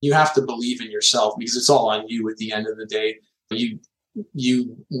you have to believe in yourself because it's all on you at the end of the day.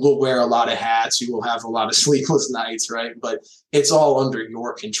 You will wear a lot of hats, you will have a lot of sleepless nights, right? But it's all under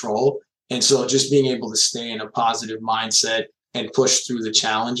your control. And so just being able to stay in a positive mindset and push through the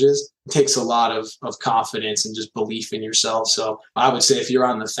challenges takes a lot of confidence and just belief in yourself. So I would say if you're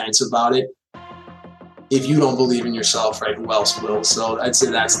on the fence about it, if you don't believe in yourself, right, who else will? So I'd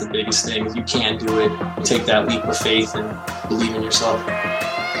say that's the biggest thing. If you can do it, take that leap of faith and believe in yourself.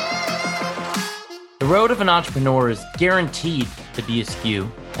 The road of an entrepreneur is guaranteed to be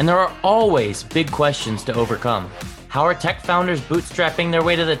askew, and there are always big questions to overcome. How are tech founders bootstrapping their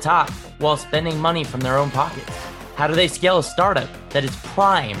way to the top while spending money from their own pockets? How do they scale a startup that is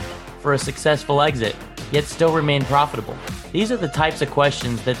primed for a successful exit, yet still remain profitable? These are the types of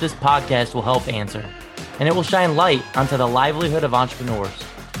questions that this podcast will help answer, and it will shine light onto the livelihood of entrepreneurs,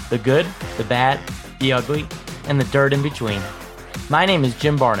 the good, the bad, the ugly, and the dirt in between. My name is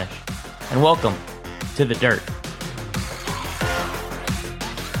Jim Barnish, and welcome to The Dirt.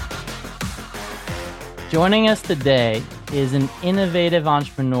 Joining us today is an innovative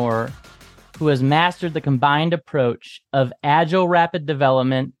entrepreneur who has mastered the combined approach of agile rapid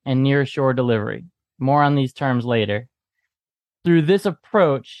development and nearshore delivery. More on these terms later. Through this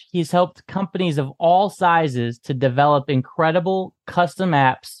approach, he's helped companies of all sizes to develop incredible custom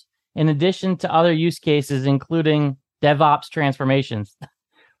apps, in addition to other use cases, including DevOps transformations.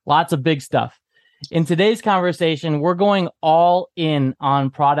 Lots of big stuff. In today's conversation, we're going all in on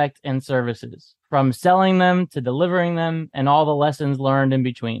product and services, from selling them to delivering them and all the lessons learned in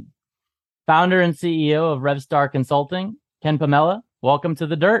between. Founder and CEO of RevStar Consulting, Ken Pomella, welcome to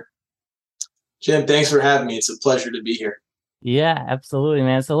The Dirt. Jim, thanks for having me. It's a pleasure to be here. Yeah, absolutely,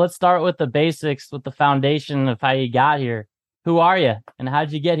 man. So let's start with the basics, with the foundation of how you got here. Who are you and how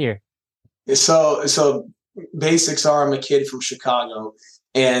did you get here? So basics are I'm a kid from Chicago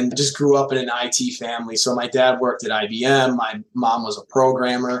and just grew up in an IT family. So my dad worked at IBM. My mom was a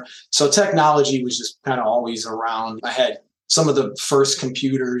programmer. So technology was just kind of always around. I had some of the first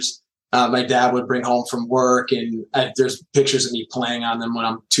computers my dad would bring home from work, and there's pictures of me playing on them when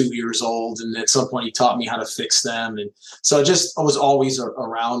I'm 2 years old. And at some point he taught me how to fix them. And so I was always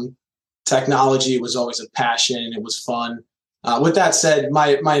around technology. It was always a passion. It was fun. With that said,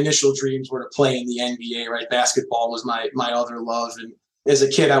 my initial dreams were to play in the NBA, right? Basketball was my other love. And as a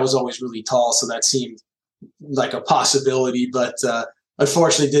kid, I was always really tall, so that seemed like a possibility, but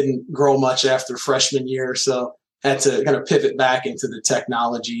unfortunately didn't grow much after freshman year. So had to kind of pivot back into the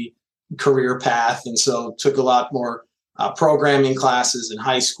technology career path. And so took a lot more programming classes in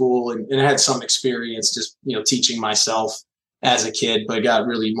high school and had some experience just, teaching myself as a kid, but got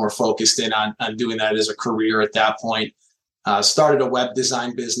really more focused in on doing that as a career at that point. Started a web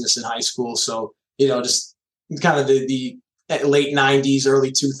design business in high school. So, just kind of the late 90s,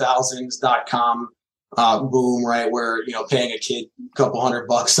 early 2000s .com boom, right? Where, paying a kid a couple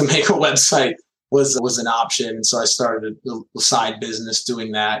 $100 to make a website was an option. So I started a side business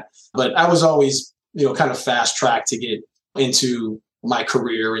doing that. But I was always, kind of fast tracked to get into my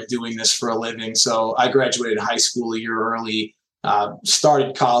career and doing this for a living. So I graduated high school a year early,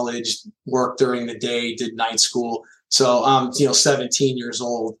 started college, worked during the day, did night school. So I'm, 17 years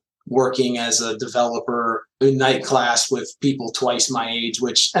old, working as a developer in night class with people twice my age,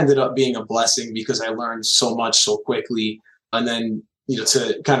 which ended up being a blessing because I learned so much so quickly. And then,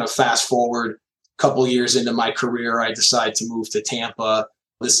 to kind of fast forward a couple years into my career, I decided to move to Tampa.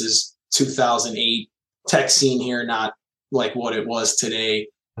 This is 2008. Tech scene here, not like what it was today,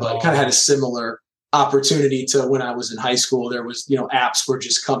 but kind of had a similar opportunity to when I was in high school. There was, apps were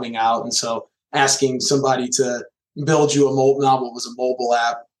just coming out. And so asking somebody to build you not what was a mobile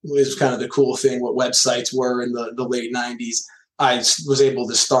app, was kind of the cool thing, what websites were in the late 90s. I was able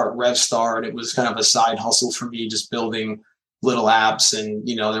to start RevStar, and it was kind of a side hustle for me, just building little apps. And,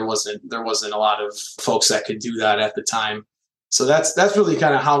 there wasn't a lot of folks that could do that at the time. So that's really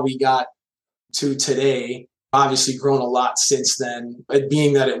kind of how we got to today. Obviously grown a lot since then. But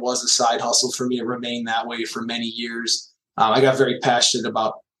being that it was a side hustle for me, it remained that way for many years. I got very passionate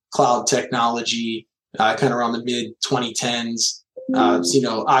about cloud technology, kind of around the mid 2010s.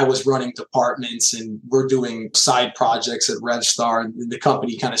 I was running departments and we're doing side projects at RevStar. And the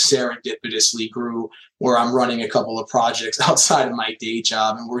company kind of serendipitously grew where I'm running a couple of projects outside of my day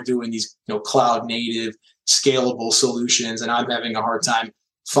job. And we're doing these, cloud native scalable solutions. And I'm having a hard time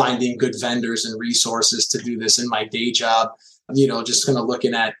finding good vendors and resources to do this in my day job, just kind of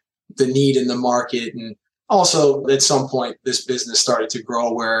looking at the need in the market. And also at some point, this business started to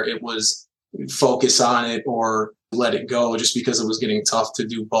grow where it was focus on it or let it go just because it was getting tough to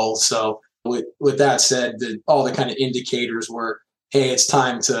do both. So with that said, all the kind of indicators were hey, it's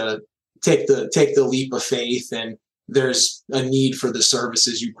time to take the leap of faith, and there's a need for the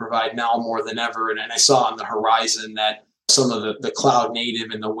services you provide now more than ever. And I saw on the horizon that some of the cloud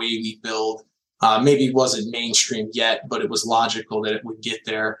native and the way we build maybe wasn't mainstream yet, but it was logical that it would get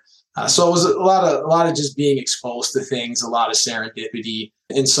there. So it was a lot of just being exposed to things, a lot of serendipity,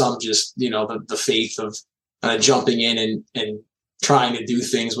 and some just, the faith of jumping in and trying to do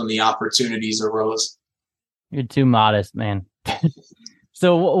things when the opportunities arose. You're too modest, man.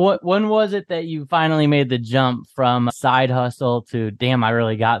 So when was it that you finally made the jump from side hustle to, damn, I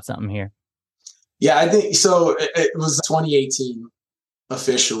really got something here? Yeah, I think so. It was 2018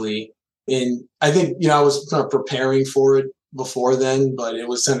 officially. And I think, I was kind of preparing for it before then, but it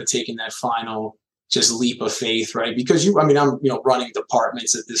was kind of taking that final just leap of faith, right? Because I'm, running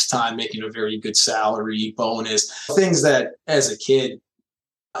departments at this time, making a very good salary, bonus, things that as a kid,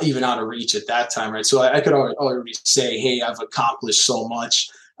 even out of reach at that time, right? So I could already say, hey, I've accomplished so much.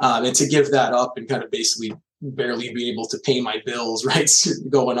 And to give that up and kind of basically barely be able to pay my bills, right?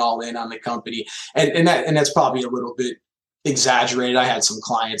 Going all in on the company. And that's probably a little bit exaggerated. I had some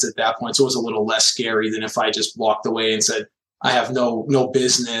clients at that point, so it was a little less scary than if I just walked away and said, I have no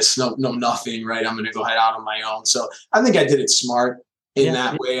business, no nothing, right? I'm going to go head out on my own. So I think I did it smart in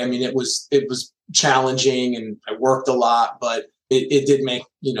that way. I mean, it was challenging and I worked a lot, but it did make,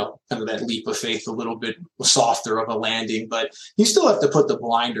 kind of that leap of faith a little bit softer of a landing, but you still have to put the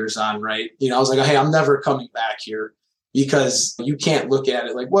blinders on, right? I was like, hey, I'm never coming back here, because you can't look at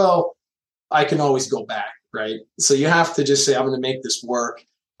it like, well, I can always go back, right? So you have to just say, I'm going to make this work.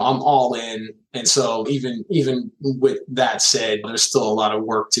 I'm all in. And so even with that said, there's still a lot of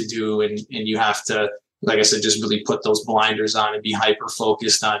work to do. And you have to, like I said, just really put those blinders on and be hyper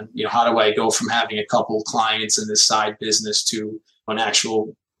focused on, how do I go from having a couple of clients in this side business to an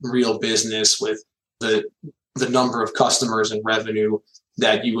actual real business with the number of customers and revenue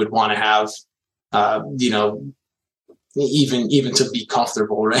that you would want to have, even to be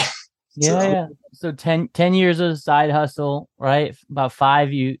comfortable, right? Yeah. So 10 years of side hustle, right? About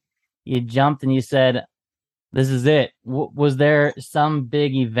 5, you jumped and you said, this is it. Was there some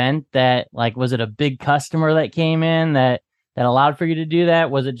big event that, like, was it a big customer that came in that allowed for you to do that?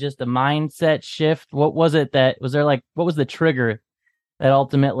 Was it just a mindset shift? What was it what was the trigger that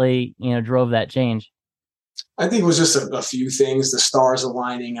ultimately, drove that change? I think it was just a few things, the stars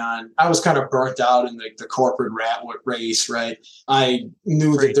aligning on. I was kind of burnt out in the corporate rat race, right? I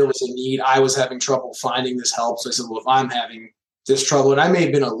knew that there was a need. I was having trouble finding this help. So I said, well, if I'm having this trouble, and I may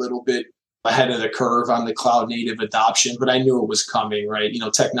have been a little bit ahead of the curve on the cloud native adoption, but I knew it was coming, right?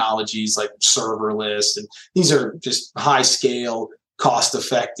 Technologies like serverless, and these are just high scale, cost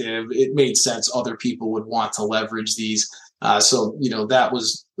effective. It made sense other people would want to leverage these. So that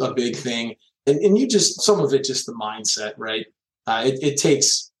was a big thing. And you just, some of it, just the mindset, right? It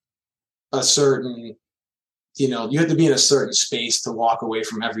takes a certain, you have to be in a certain space to walk away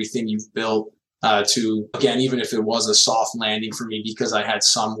from everything you've built to, again, even if it was a soft landing for me because I had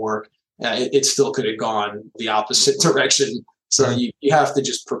some work, it still could have gone the opposite direction. So you have to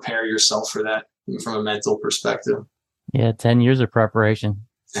just prepare yourself for that from a mental perspective. Yeah, 10 years of preparation.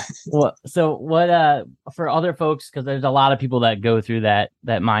 What for other folks, because there's a lot of people that go through that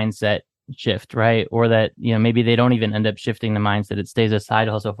mindset shift, right? Or that, maybe they don't even end up shifting the mindset. It stays a side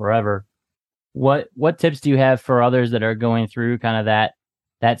hustle forever. What tips do you have for others that are going through kind of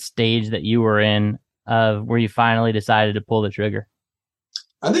that stage that you were in, of where you finally decided to pull the trigger?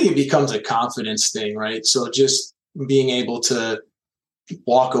 I think it becomes a confidence thing, right? So just being able to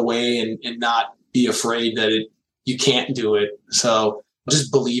walk away and not be afraid that you can't do it. So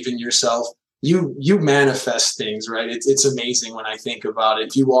just believe in yourself. You manifest things, right? It's amazing when I think about it.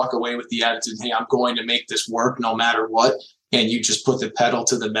 If you walk away with the attitude, hey, I'm going to make this work no matter what, and you just put the pedal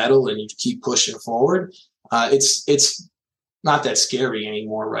to the metal and you keep pushing forward, it's not that scary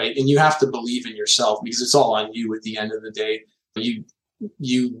anymore, right? And you have to believe in yourself, because it's all on you at the end of the day.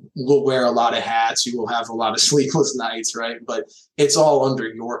 You will wear a lot of hats, you will have a lot of sleepless nights, right? But it's all under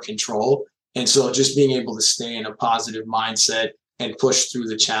your control. And so just being able to stay in a positive mindset and push through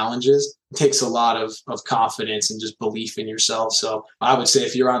the challenges takes a lot of confidence and just belief in yourself. So I would say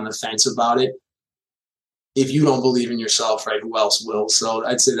if you're on the fence about it, if you don't believe in yourself, right, who else will? So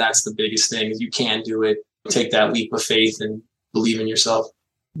I'd say that's the biggest thing, is you can do it. Take that leap of faith and believe in yourself.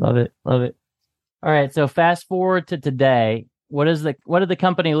 Love it. All right. So fast forward to today. What did the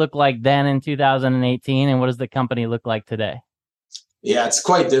company look like then in 2018, and what does the company look like today? Yeah, it's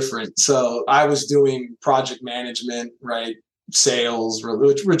quite different. So I was doing project management, right? Sales,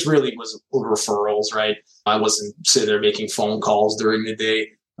 which really was referrals, right? I wasn't sitting there making phone calls during the day,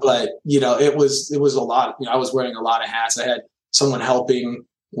 but it was a lot. I was wearing a lot of hats. I had someone helping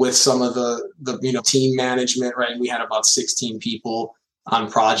with some of the team management, right? We had about 16 people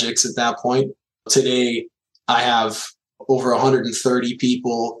on projects at that point. Today, I have over 130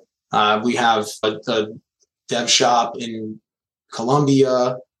 people. We have a dev shop in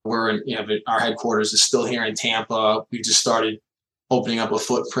Colombia. Our headquarters is still here in Tampa. We just started opening up a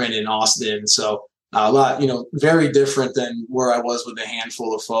footprint in Austin. So a lot, very different than where I was with a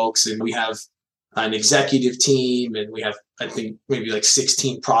handful of folks. And we have an executive team, and we have, I think, maybe like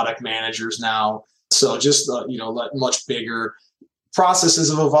 16 product managers now. So just, much bigger. Processes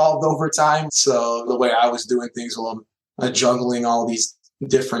have evolved over time. So the way I was doing things, while I'm juggling all these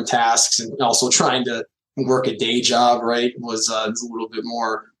different tasks and also trying to work a day job, right, was a little bit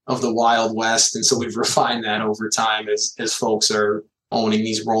more of the Wild West. And so we've refined that over time as folks are owning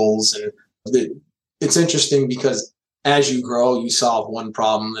these roles. And it's interesting because as you grow, you solve one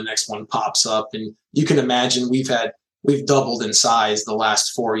problem, the next one pops up. And you can imagine we've doubled in size the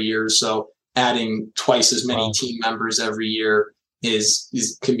last 4 years. So adding twice as many team members every year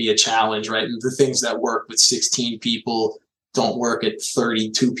can be a challenge, right? And the things that work with 16 people don't work at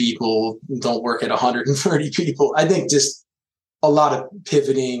 32 people, don't work at 130 people. I think just a lot of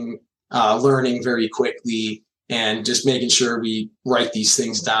pivoting, learning very quickly, and just making sure we write these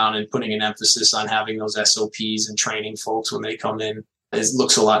things down and putting an emphasis on having those SOPs and training folks when they come in. It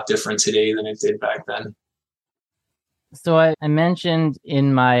looks a lot different today than it did back then. So I mentioned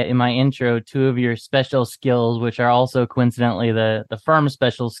in my intro 2 of your special skills, which are also coincidentally the firm's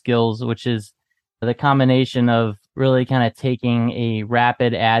special skills, which is the combination of really kind of taking a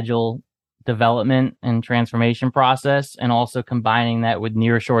rapid, agile development and transformation process, and also combining that with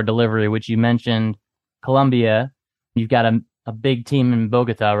nearshore delivery, which you mentioned Colombia. You've got a big team in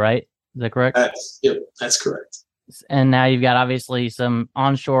Bogota, right? Is that correct? That's correct. And now you've got obviously some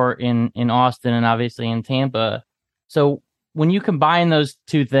onshore in Austin and obviously in Tampa. So when you combine those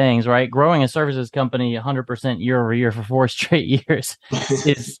two things, right, growing a services company 100% year over year for 4 straight years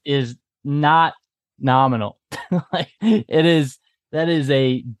is not nominal. That is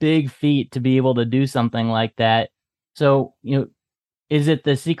a big feat to be able to do something like that. So, is it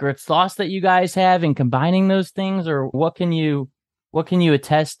the secret sauce that you guys have in combining those things, or what can you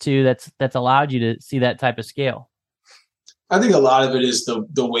attest to that's allowed you to see that type of scale? I think a lot of it is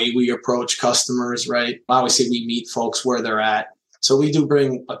the way we approach customers, right? I always say we meet folks where they're at. So we do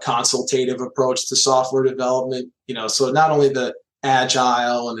bring a consultative approach to software development, so not only the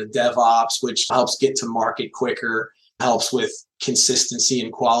agile and the DevOps, which helps get to market quicker, helps with consistency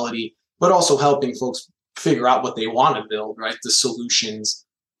and quality, but also helping folks figure out what they want to build, right? The solutions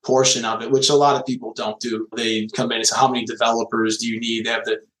portion of it, which a lot of people don't do. They come in and say, how many developers do you need? They have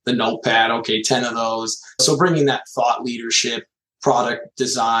the notepad. Okay, 10 of those. So bringing that thought leadership, product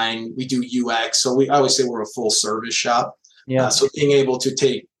design, we do UX. So I always say we're a full service shop. Yeah. So being able to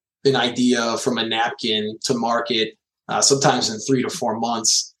take an idea from a napkin to market, sometimes in 3 to 4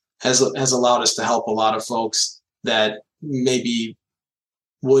 months, has allowed us to help a lot of folks that maybe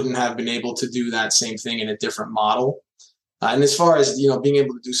wouldn't have been able to do that same thing in a different model. And as far as, being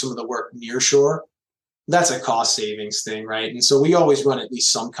able to do some of the work nearshore, that's a cost savings thing, right? And so we always run at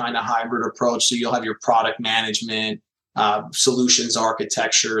least some kind of hybrid approach. So you'll have your product management, solutions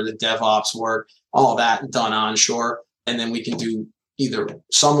architecture, the DevOps work, all that done onshore. And then we can do either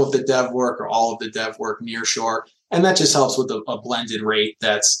some of the dev work or all of the dev work nearshore. And that just helps with a blended rate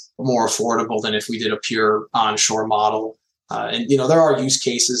that's more affordable than if we did a pure onshore model. And there are use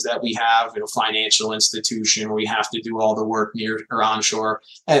cases that we have, financial institution where we have to do all the work near or onshore,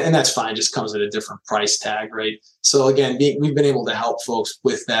 and that's fine. It just comes at a different price tag, right? So again, we've been able to help folks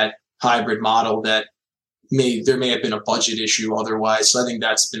with that hybrid model that there may have been a budget issue otherwise. So I think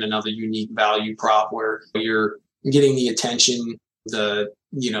that's been another unique value prop where you're getting the attention, the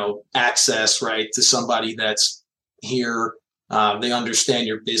access, right, to somebody that's here. They understand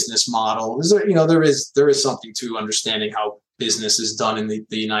your business model. There is something to understanding how business is done in the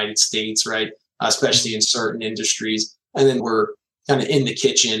United States, right? Especially in certain industries. And then we're kind of in the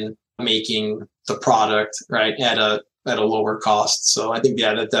kitchen making the product, right, at a lower cost. So I think,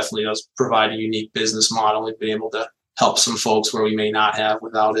 that definitely does provide a unique business model. We've been able to help some folks where we may not have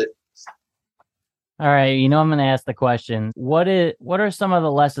without it. All right, I'm going to ask the question. What are some of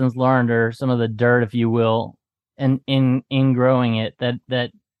the lessons learned, or some of the dirt, if you will, in growing it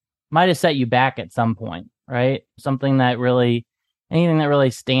that might have set you back at some point, right? Anything that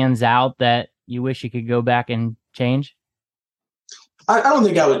really stands out that you wish you could go back and change? I don't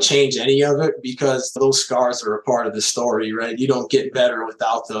think I would change any of it, because those scars are a part of the story, right? You don't get better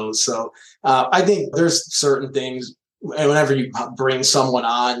without those. So I think there's certain things, and whenever you bring someone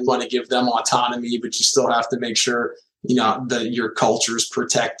on, you want to give them autonomy, but you still have to make sure your culture is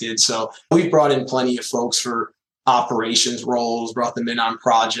protected. So we brought in plenty of folks for operations roles, brought them in on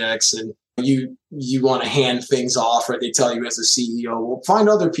projects, and you want to hand things off, right? They tell you as a CEO, well, find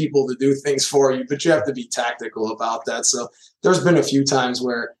other people to do things for you, but you have to be tactical about that. So there's been a few times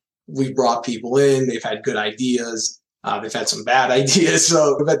where we've brought people in, they've had good ideas, they've had some bad ideas.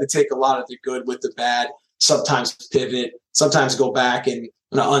 So we've had to take a lot of the good with the bad, sometimes pivot, sometimes go back and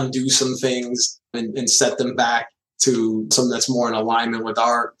undo some things and set them back to something that's more in alignment with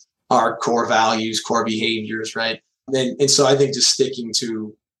our core values, core behaviors, right? And so I think just sticking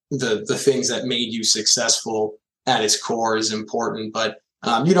to the things that made you successful at its core is important. But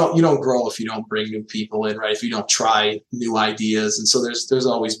you don't grow if you don't bring new people in, right? If you don't try new ideas. And so there's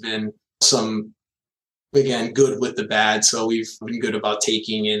always been some, again, good with the bad. So we've been good about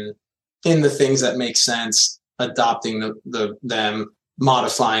taking in the things that make sense, adopting them,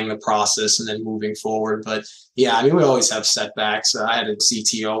 modifying the process, and then moving forward. But yeah, I mean, we always have setbacks. I had a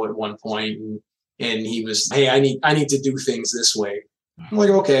CTO at one point, and he was, hey, I need to do things this way. I'm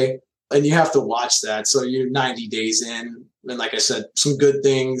like, okay. And you have to watch that. So you're 90 days in. And like I said, some good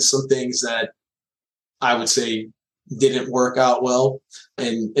things, some things that I would say didn't work out well.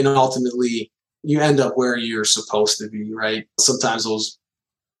 And ultimately you end up where you're supposed to be, right? Sometimes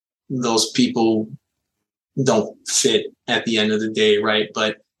those people don't fit at the end of the day, right?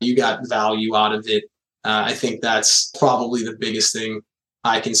 But you got value out of it. I think that's probably the biggest thing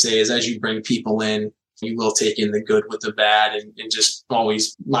I can say is as you bring people in, you will take in the good with the bad, and just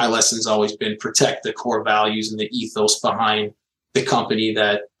always, my lesson's always been protect the core values and the ethos behind the company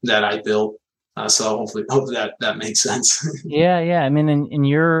that I built. So hopefully that makes sense. Yeah. I mean, and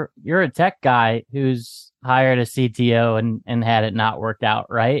you're a tech guy who's hired a CTO and had it not worked out,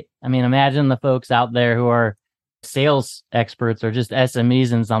 right? I mean, imagine the folks out there who are sales experts or just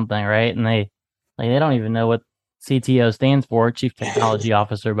SMEs in something, right? And they don't even know what CTO stands for, Chief Technology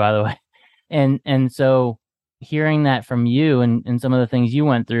Officer, by the way. And so hearing that from you and some of the things you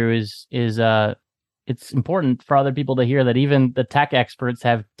went through is it's important for other people to hear that even the tech experts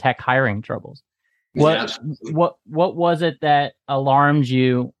have tech hiring troubles. What was it that alarmed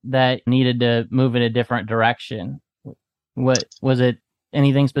you that needed to move in a different direction? What was it?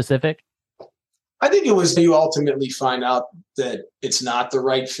 Anything specific? I think it was you ultimately find out that it's not the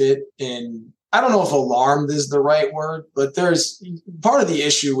right fit. And I don't know if alarmed is the right word, but there's part of the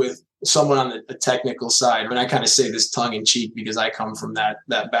issue with someone on the technical side. And I kind of say this tongue in cheek because I come from that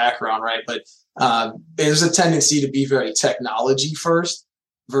background, right? But there's a tendency to be very technology first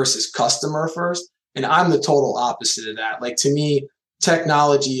versus customer first. And I'm the total opposite of that. Like, to me,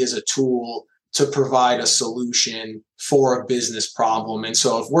 technology is a tool to provide a solution for a business problem. And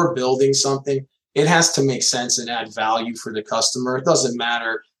so if we're building something, it has to make sense and add value for the customer. It doesn't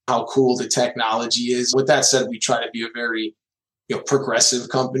matter how cool the technology is. With that said, we try to be a very progressive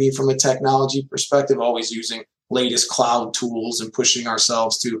company from a technology perspective, always using latest cloud tools and pushing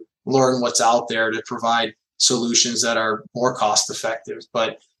ourselves to learn what's out there to provide solutions that are more cost effective.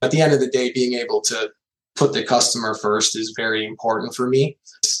 But at the end of the day, being able to put the customer first is very important for me.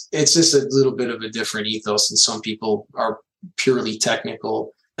 It's just a little bit of a different ethos, and some people are purely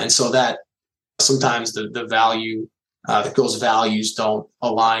technical. And so that sometimes the value, those values don't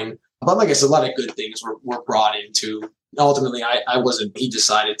align. But like I said, a lot of good things were brought into. Ultimately, he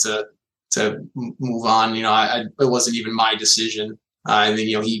decided to move on. It wasn't even my decision. I mean,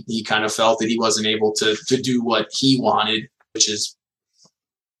 he kind of felt that he wasn't able to do what he wanted, which is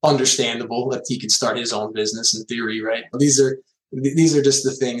understandable, that he could start his own business in theory, right? These are just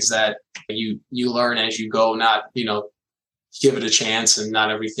the things that you learn as you go, not, give it a chance, and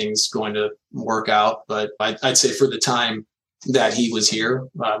not everything's going to work out. But I'd say for the time that he was here,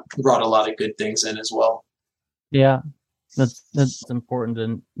 brought a lot of good things in as well. Yeah, that's important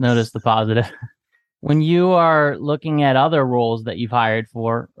to notice the positive. When you are looking at other roles that you've hired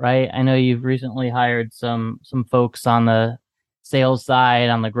for, right? I know you've recently hired some folks on the sales side,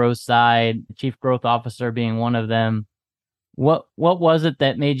 on the growth side, chief growth officer being one of them. What was it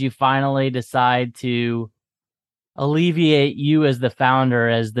that made you finally decide to alleviate you as the founder,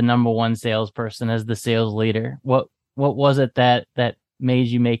 as the number one salesperson, as the sales leader? What was it that made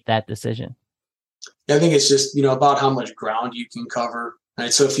you make that decision? I think it's just, about how much ground you can cover,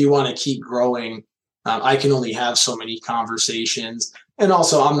 right? So if you want to keep growing, I can only have so many conversations. And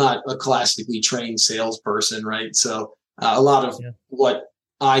also, I'm not a classically trained salesperson, right? So a lot of what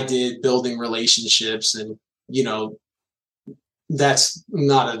I did, building relationships, and, that's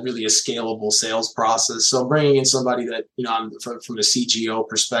not really a scalable sales process. So bringing in somebody that, from a CGO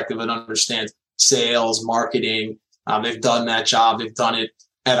perspective, and understands sales, marketing, they've done that job, they've done it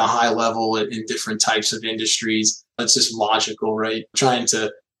at a high level in different types of industries. It's just logical, right? Trying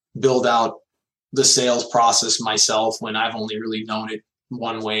to build out the sales process myself when I've only really known it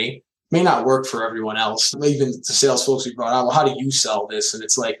one way may not work for everyone else. Even the sales folks we brought on, well, how do you sell this? And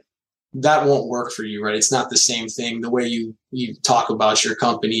it's like, that won't work for you, right? It's not the same thing. The way you talk about your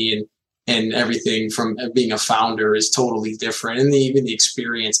company and everything from being a founder is totally different. And even the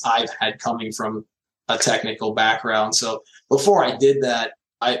experience I've had coming from a technical background. So before I did that,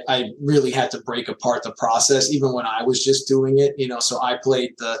 I really had to break apart the process, even when I was just doing it, so I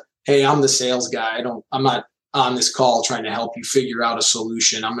played hey, I'm the sales guy. I'm not on this call trying to help you figure out a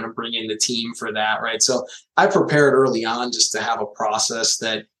solution. I'm going to bring in the team for that. Right. So I prepared early on just to have a process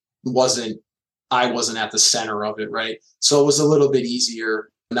that I wasn't at the center of it. Right. So it was a little bit easier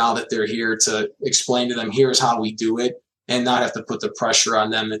now that they're here to explain to them, here's how we do it, and not have to put the pressure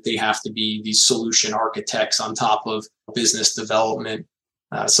on them that they have to be these solution architects on top of business development.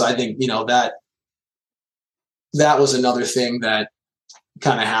 So I think, that was another thing that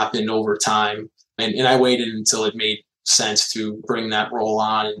kind of happened over time. And I waited until it made sense to bring that role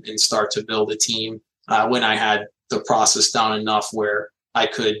on and start to build a team when I had the process down enough where I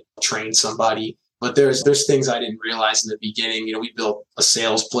could train somebody. But there's things I didn't realize in the beginning. We built a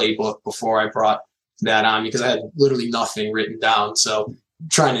sales playbook before I brought that on because I had literally nothing written down. So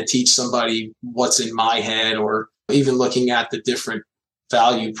trying to teach somebody what's in my head, or even looking at the different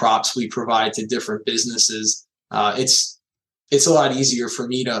value props we provide to different businesses, it's a lot easier for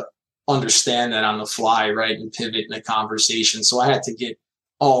me to understand that on the fly, right, and pivot in a conversation. So I had to get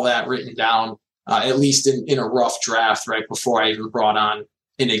all that written down, at least in a rough draft, right, before I even brought on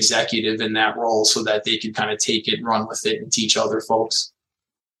an executive in that role, so that they could kind of take it, run with it, and teach other folks.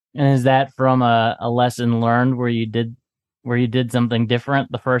 And is that from a lesson learned where you did something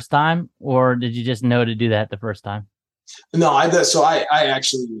different the first time, or did you just know to do that the first time? No, I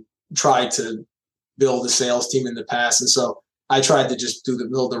actually tried to build a sales team in the past. And so I tried to just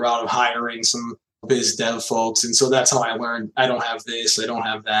build the route of hiring some biz dev folks. And so that's how I learned I don't have this, I don't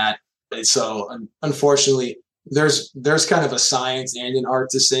have that. And so unfortunately, there's kind of a science and an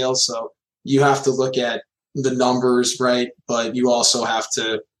art to sales. So you have to look at the numbers, right? But you also have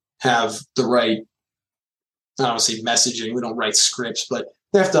to have the right, I don't want to say messaging. We don't write scripts, but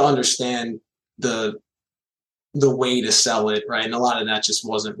they have to understand the way to sell it, right? And a lot of that just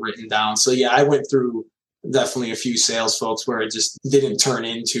wasn't written down. So yeah, I went through definitely a few sales folks where it just didn't turn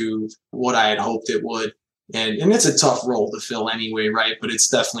into what I had hoped it would. And it's a tough role to fill anyway, right? But it's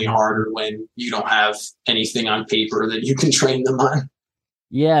definitely harder when you don't have anything on paper that you can train them on.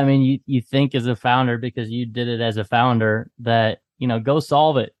 Yeah, I mean, you think as a founder, because you did it as a founder, that, go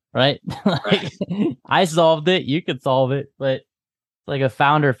solve it, right? Right. I solved it, you could solve it, but it's like a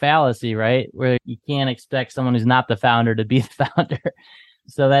founder fallacy, right? Where you can't expect someone who's not the founder to be the founder.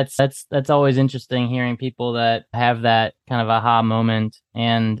 So that's always interesting hearing people that have that kind of aha moment.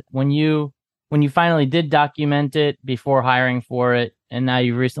 And when you finally did document it before hiring for it, and now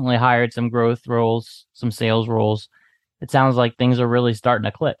you've recently hired some growth roles, some sales roles, it sounds like things are really starting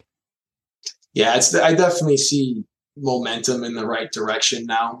to click. Yeah, I definitely see momentum in the right direction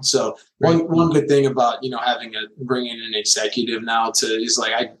now. So one good thing about bringing in an executive now is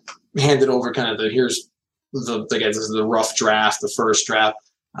like I handed over kind of here's the rough draft, the first draft.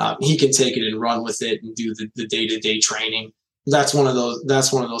 He can take it and run with it and do the day-to-day training. That's one of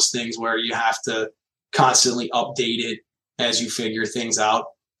those things where you have to constantly update it as you figure things out.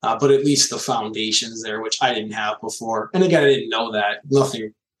 But at least the foundation's there, which I didn't have before. And again, I didn't know that.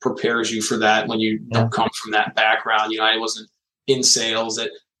 Nothing prepares you for that when you don't come from that background. I wasn't in sales.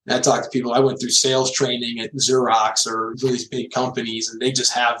 I talked to people. I went through sales training at Xerox or these big companies, and they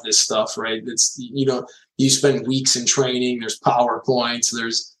just have this stuff, right? It's you spend weeks in training. There's PowerPoints.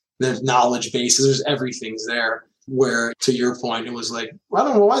 There's knowledge bases. There's everything's there. Where to your point, it was like, well, I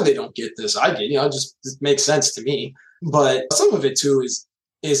don't know why they don't get this. I get, it makes sense to me. But some of it too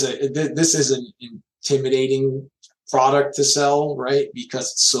this is an intimidating product to sell, right?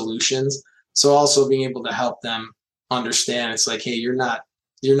 Because it's solutions. So also being able to help them understand, it's like, hey, you're not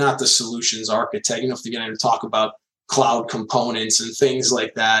the solutions architect. If they're going to talk about cloud components and things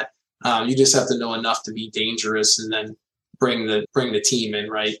like that, you just have to know enough to be dangerous, and then bring the team in,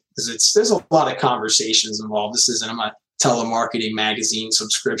 right? Because there's a lot of conversations involved. This isn't a telemarketing magazine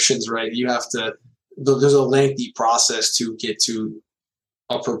subscriptions, right? There's a lengthy process to get to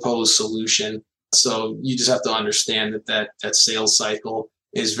a proposed solution. So you just have to understand that sales cycle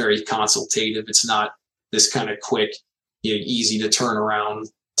is very consultative. It's not this kind of quick, easy to turn around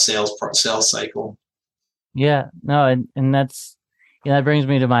sales cycle. Yeah, no, and that's, that brings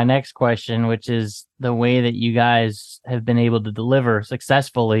me to my next question, which is the way that you guys have been able to deliver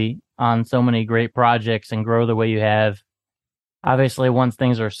successfully on so many great projects and grow the way you have, obviously once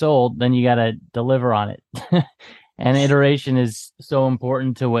things are sold, then you got to deliver on it. And iteration is so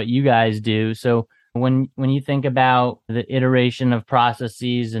important to what you guys do. So when you think about the iteration of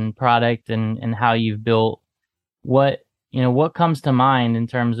processes and product and how you've built, what comes to mind in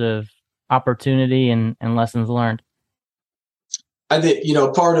terms of opportunity and lessons learned? I think,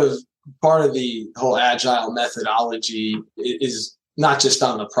 part of the whole agile methodology is not just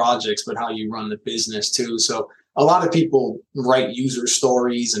on the projects, but how you run the business too. So a lot of people write user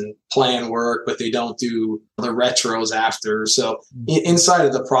stories and plan work, but they don't do the retros after. So inside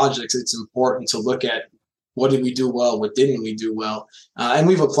of the projects, it's important to look at what did we do well, what didn't we do well, and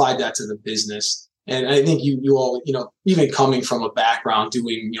we've applied that to the business. And I think you all, even coming from a background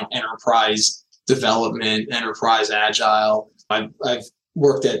doing enterprise development, enterprise agile, I've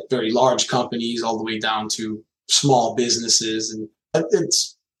worked at very large companies all the way down to small businesses, and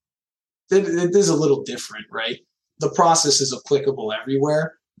it is a little different, right? The process is applicable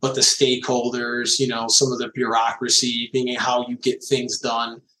everywhere, but the stakeholders, some of the bureaucracy, being how you get things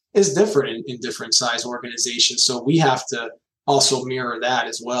done is different in different size organizations. So we have to also mirror that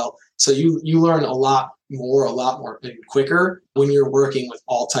as well. So you learn a lot more and quicker when you're working with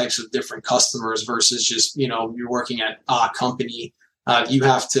all types of different customers versus just, you're working at a company. You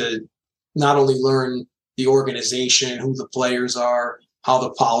have to not only learn the organization, who the players are, how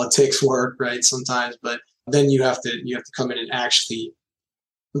the politics work, right? Sometimes, but then you have to come in and actually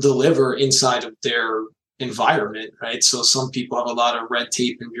deliver inside of their environment, right? So some people have a lot of red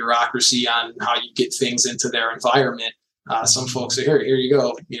tape and bureaucracy on how you get things into their environment. Some folks say, here you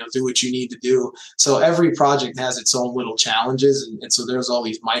go, do what you need to do. So every project has its own little challenges. And so there's all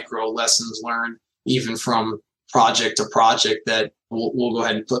these micro lessons learned, even from project to project, that we'll go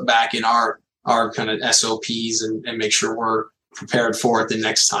ahead and put back in our kind of SOPs and make sure we're prepared for it the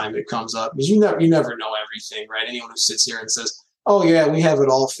next time it comes up. Because you never know everything, right? Anyone who sits here and says, oh yeah, we have it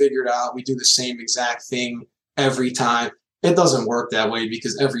all figured out, we do the same exact thing every time, it doesn't work that way,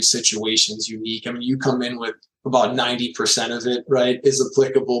 because every situation is unique. I mean, you come in with about 90% of it, right, is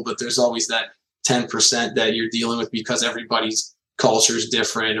applicable, but there's always that 10% that you're dealing with because everybody's culture is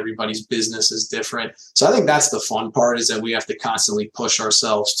different, everybody's business is different. So I think that's the fun part, is that we have to constantly push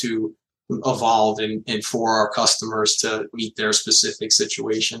ourselves to evolve and for our customers to meet their specific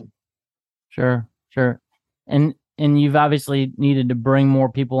situation. Sure. And you've obviously needed to bring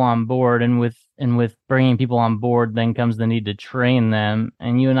more people on board, and with bringing people on board, then comes the need to train them.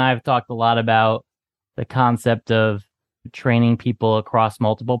 And you and I have talked a lot about the concept of training people across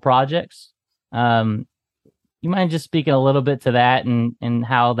multiple projects. You mind just speaking a little bit to that and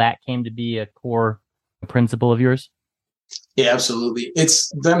how that came to be a core principle of yours? Yeah, absolutely. It's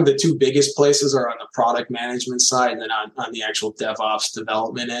them. The two biggest places are on the product management side and then on the actual DevOps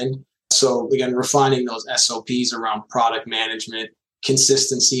development end. So again, refining those SOPs around product management,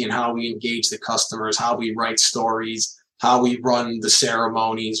 consistency in how we engage the customers, how we write stories, how we run the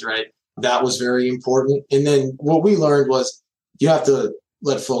ceremonies, right? That was very important. And then what we learned was you have to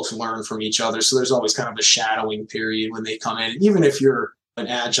let folks learn from each other. So there's always kind of a shadowing period when they come in. Even if you're an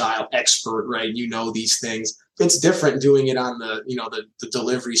agile expert, right, these things, it's different doing it on the, the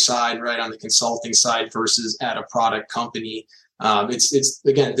delivery side, right, on the consulting side versus at a product company. It's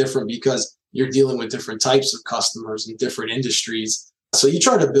again different because you're dealing with different types of customers in different industries. So you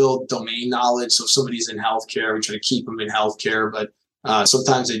try to build domain knowledge. So if somebody's in healthcare, we try to keep them in healthcare, but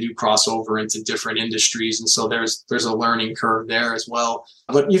sometimes they do cross over into different industries, and so there's a learning curve there as well.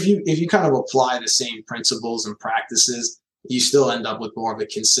 But if you kind of apply the same principles and practices, you still end up with more of a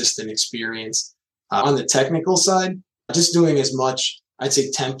consistent experience. On the technical side, just doing as much, I'd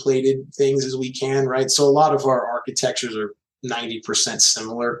say, templated things as we can, right? So a lot of our architectures are 90%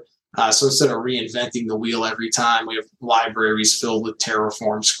 similar. So instead of reinventing the wheel every time, we have libraries filled with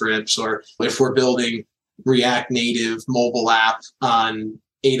Terraform scripts, or if we're building React Native mobile app on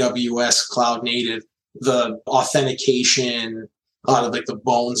AWS Cloud Native, the authentication, a lot of like the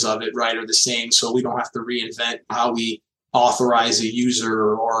bones of it, right, are the same. So we don't have to reinvent how we authorize a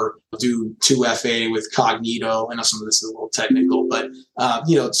user or do 2FA with Cognito. I know some of this is a little technical, but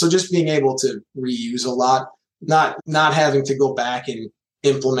so just being able to reuse a lot, not having to go back and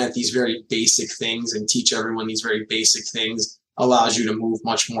implement these very basic things and teach everyone these very basic things allows you to move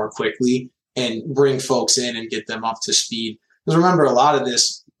much more quickly and bring folks in and get them up to speed. Because remember, a lot of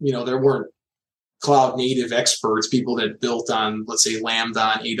this, there weren't cloud native experts, people that built on, let's say, Lambda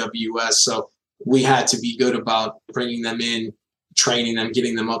on AWS. So we had to be good about bringing them in, training them,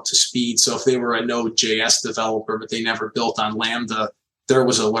 getting them up to speed. So if they were a Node.js developer, but they never built on Lambda, there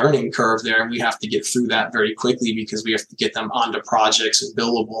was a learning curve there. And we have to get through that very quickly because we have to get them onto projects and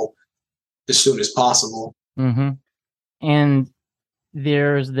billable as soon as possible. Mm-hmm. And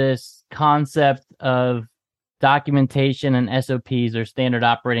there's this concept of documentation and SOPs, or standard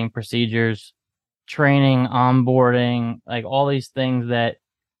operating procedures, training, onboarding, like all these things that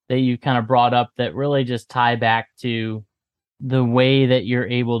you kind of brought up that really just tie back to the way that you're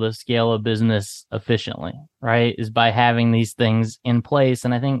able to scale a business efficiently, right? Is by having these things in place.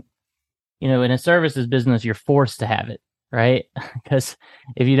 And I think, in a services business, you're forced to have it, right? Because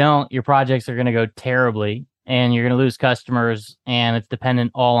if you don't, your projects are going to go terribly and you're going to lose customers, and it's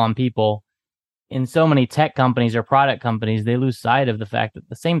dependent all on people. In so many tech companies or product companies, they lose sight of the fact that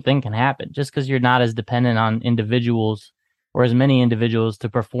the same thing can happen. Just because you're not as dependent on individuals or as many individuals to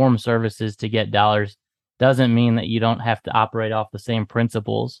perform services to get dollars doesn't mean that you don't have to operate off the same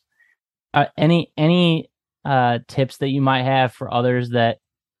principles. Any tips that you might have for others that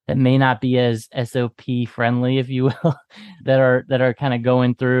may not be as SOP friendly, if you will, that are kind of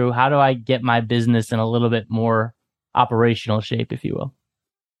going through, how do I get my business in a little bit more operational shape, if you will?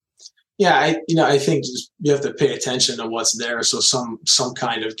 Yeah, I think just you have to pay attention to what's there. So some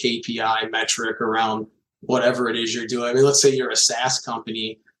kind of KPI metric around whatever it is you're doing. I mean, let's say you're a SaaS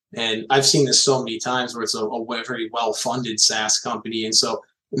company, and I've seen this so many times where it's a very well-funded SaaS company, and so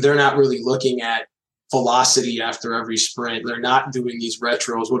they're not really looking at velocity after every sprint. They're not doing these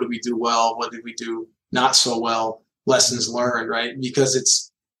retros. What did we do well? What did we do not so well? Lessons learned, right? Because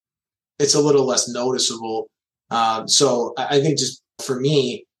it's a little less noticeable. So I think just for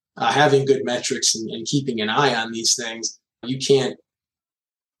me, having good metrics and keeping an eye on these things, you can't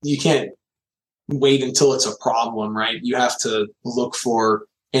wait until it's a problem, right? You have to look for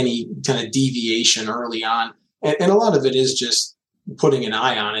any kind of deviation early on, and a lot of it is just putting an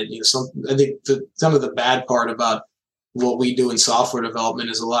eye on it. I think some of the bad part about what we do in software development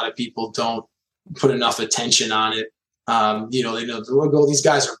is a lot of people don't put enough attention on it. They know, well, these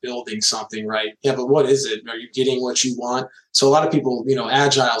guys are building something, right? Yeah, but what is it? Are you getting what you want? So a lot of people,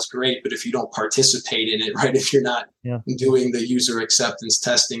 agile is great, but if you don't participate in it, right? If you're not doing the user acceptance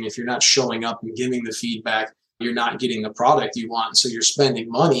testing, if you're not showing up and giving the feedback, you're not getting the product you want. So you're spending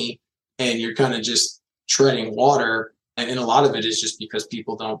money and you're kind of just treading water. And a lot of it is just because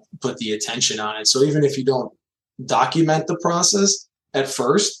people don't put the attention on it. So even if you don't document the process at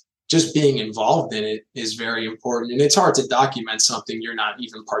first, just being involved in it is very important. And it's hard to document something you're not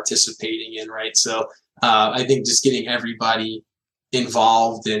even participating in, right? So I think just getting everybody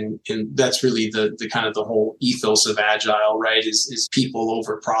involved, and that's really the kind of the whole ethos of Agile, right? Is people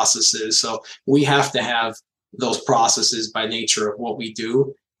over processes. So we have to have those processes by nature of what we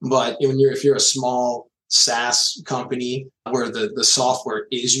do. But if you're a small SaaS company where the software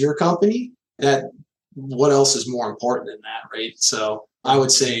is your company, that what else is more important than that, right? So I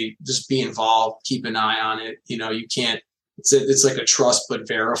would say just be involved, keep an eye on it. You can't, it's like a trust but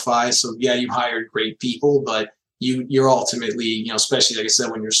verify. So yeah, you hired great people, but you're ultimately, especially like I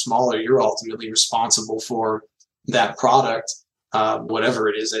said, when you're smaller, you're ultimately responsible for that product, whatever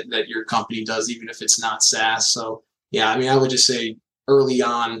it is that your company does, even if it's not SaaS. So yeah, I mean, I would just say early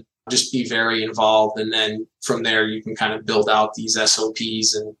on, just be very involved. And then from there, you can kind of build out these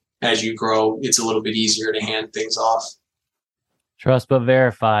SOPs. And as you grow, it's a little bit easier to hand things off. Trust but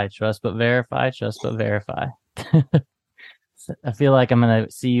verify, trust but verify, trust but verify. I feel like I'm going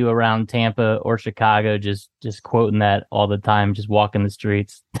to see you around Tampa or Chicago just quoting that all the time, just walking the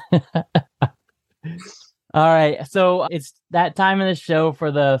streets. All right. So it's that time of the show for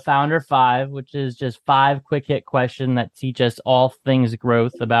the Founder 5, which is just 5 quick hit questions that teach us all things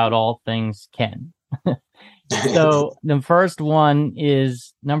growth about all things Ken. So the first one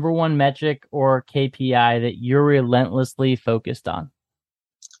is number one metric or KPI that you're relentlessly focused on.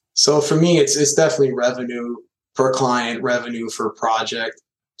 So for me, it's definitely revenue per client, revenue per project,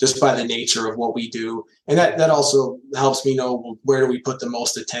 just by the nature of what we do. And that also helps me know where do we put the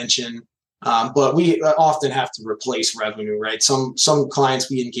most attention. But we often have to replace revenue, right? Some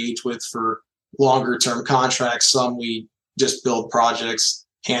clients we engage with for longer term contracts. Some we just build projects,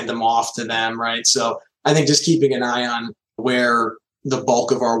 hand them off to them, right? So I think just keeping an eye on where the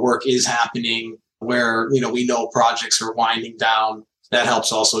bulk of our work is happening, where we know projects are winding down. That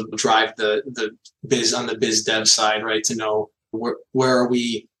helps also drive the biz on the biz dev side, right? To know where do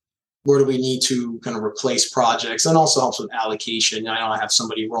we need to kind of replace projects, and also helps with allocation. I know I have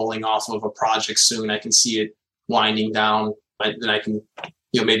somebody rolling off of a project soon. I can see it winding down, but then I can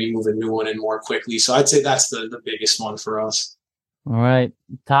maybe move a new one in more quickly. So I'd say that's the biggest one for us. All right.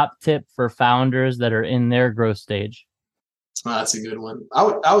 Top tip for founders that are in their growth stage. Oh, that's a good one.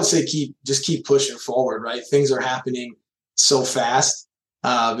 I would say keep pushing forward, right? Things are happening so fast.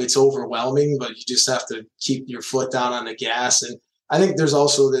 It's overwhelming, but you just have to keep your foot down on the gas. And I think there's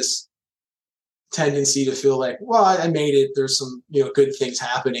also this tendency to feel like, well, I made it. There's some, good things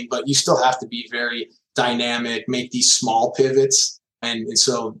happening, but you still have to be very dynamic, make these small pivots. And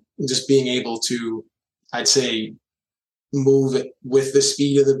so just being able to, I'd say, move it with the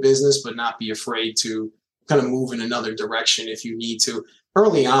speed of the business, but not be afraid to kind of move in another direction if you need to.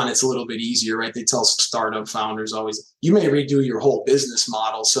 Early on, it's a little bit easier, right? They tell startup founders always, you may redo your whole business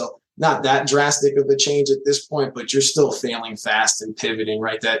model. So not that drastic of a change at this point, but you're still failing fast and pivoting,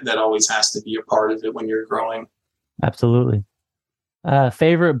 right? That always has to be a part of it when you're growing. Absolutely.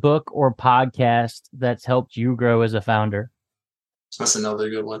 Favorite book or podcast that's helped you grow as a founder? That's another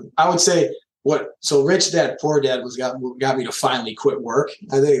good one. I would say Rich Dad, Poor Dad got me to finally quit work.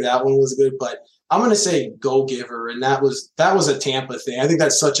 I think that one was good, but I'm going to say Go Giver. And that was a Tampa thing. I think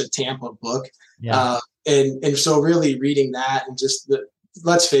that's such a Tampa book. Yeah. And so really reading that and just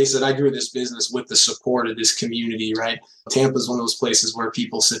let's face it, I grew this business with the support of this community, right? Tampa is one of those places where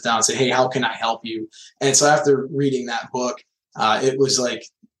people sit down and say, hey, how can I help you? And so after reading that book, it was like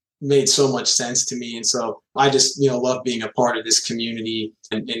made so much sense to me. And so I just, love being a part of this community,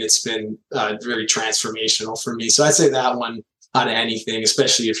 and it's been very transformational for me. So I'd say that one out of anything,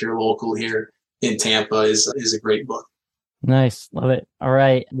 especially if you're local here in Tampa, is a great book. Nice. Love it. All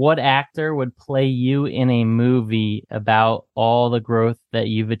right. What actor would play you in a movie about all the growth that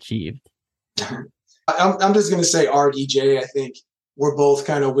you've achieved? I'm just going to say RDJ. I think we're both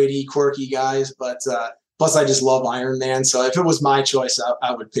kind of witty, quirky guys, but plus I just love Iron Man. So if it was my choice,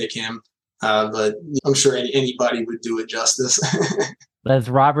 I would pick him. But I'm sure anybody would do it justice. That's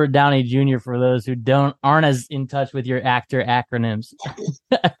Robert Downey Jr. for those who aren't as in touch with your actor acronyms.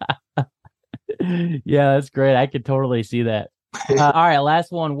 Yeah, that's great. I could totally see that. All right,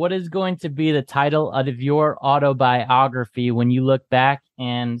 last one. What is going to be the title of your autobiography when you look back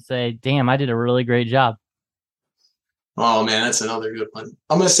and say, damn, I did a really great job? Oh, man, that's another good one.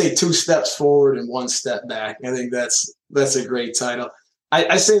 I'm going to say 2 steps forward and 1 step back. I think that's a great title.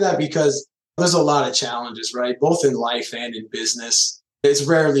 I say that because there's a lot of challenges, right? Both in life and in business. It's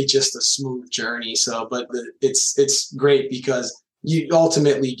rarely just a smooth journey. So, but it's great because you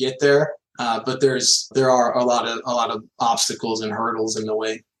ultimately get there. But there are a lot of obstacles and hurdles in the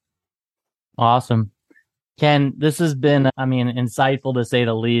way. Awesome. Ken, this has been, insightful to say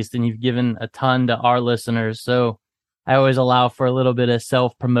the least, and you've given a ton to our listeners. So I always allow for a little bit of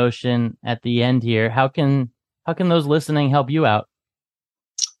self-promotion at the end here. How can those listening help you out?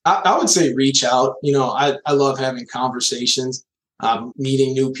 I would say reach out. I love having conversations,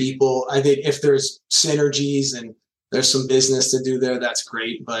 meeting new people. I think if there's synergies and there's some business to do there, that's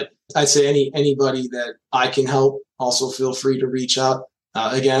great. But I'd say anybody that I can help, also feel free to reach out.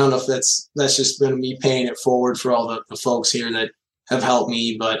 Again, I don't know if that's just been me paying it forward for all the folks here that have helped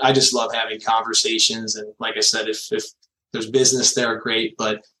me, but I just love having conversations. And like I said, if there's business there, great.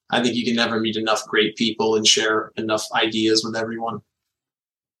 But I think you can never meet enough great people and share enough ideas with everyone.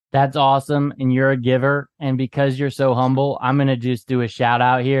 That's awesome. And you're a giver. And because you're so humble, I'm going to just do a shout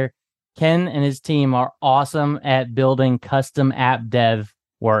out here. Ken and his team are awesome at building custom app dev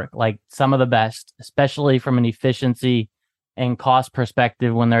work, like some of the best, especially from an efficiency and cost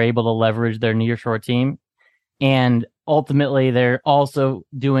perspective when they're able to leverage their nearshore team. And ultimately, they're also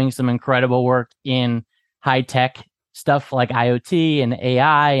doing some incredible work in high tech stuff like IoT and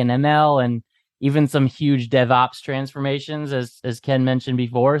AI and ML, and even some huge DevOps transformations, as Ken mentioned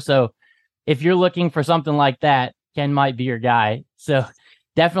before. So if you're looking for something like that, Ken might be your guy. So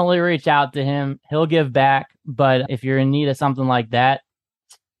definitely reach out to him. He'll give back. But if you're in need of something like that,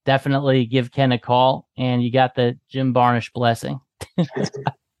 definitely give Ken a call, and you got the Jim Barnish blessing.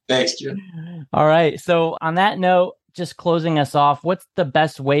 Thanks, Jim. All right. So on that note, just closing us off, what's the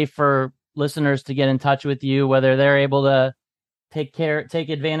best way for listeners to get in touch with you, whether they're able to take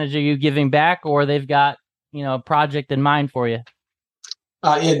advantage of you giving back, or they've got, a project in mind for you?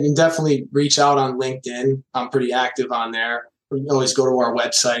 And definitely reach out on LinkedIn. I'm pretty active on there. You can always go to our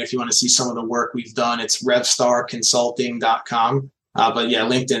website if you want to see some of the work we've done. It's revstarconsulting.com. But yeah,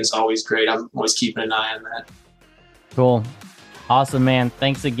 LinkedIn's always great. I'm always keeping an eye on that. Cool. Awesome, man.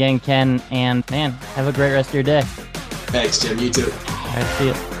 Thanks again, Ken. And man, have a great rest of your day. Thanks, Jim. You too. All right, see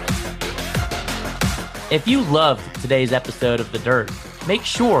you. If you loved today's episode of The Dirt, make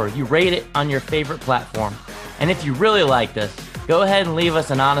sure you rate it on your favorite platform. And if you really liked us, go ahead and leave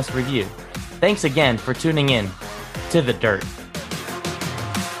us an honest review. Thanks again for tuning in to The Dirt.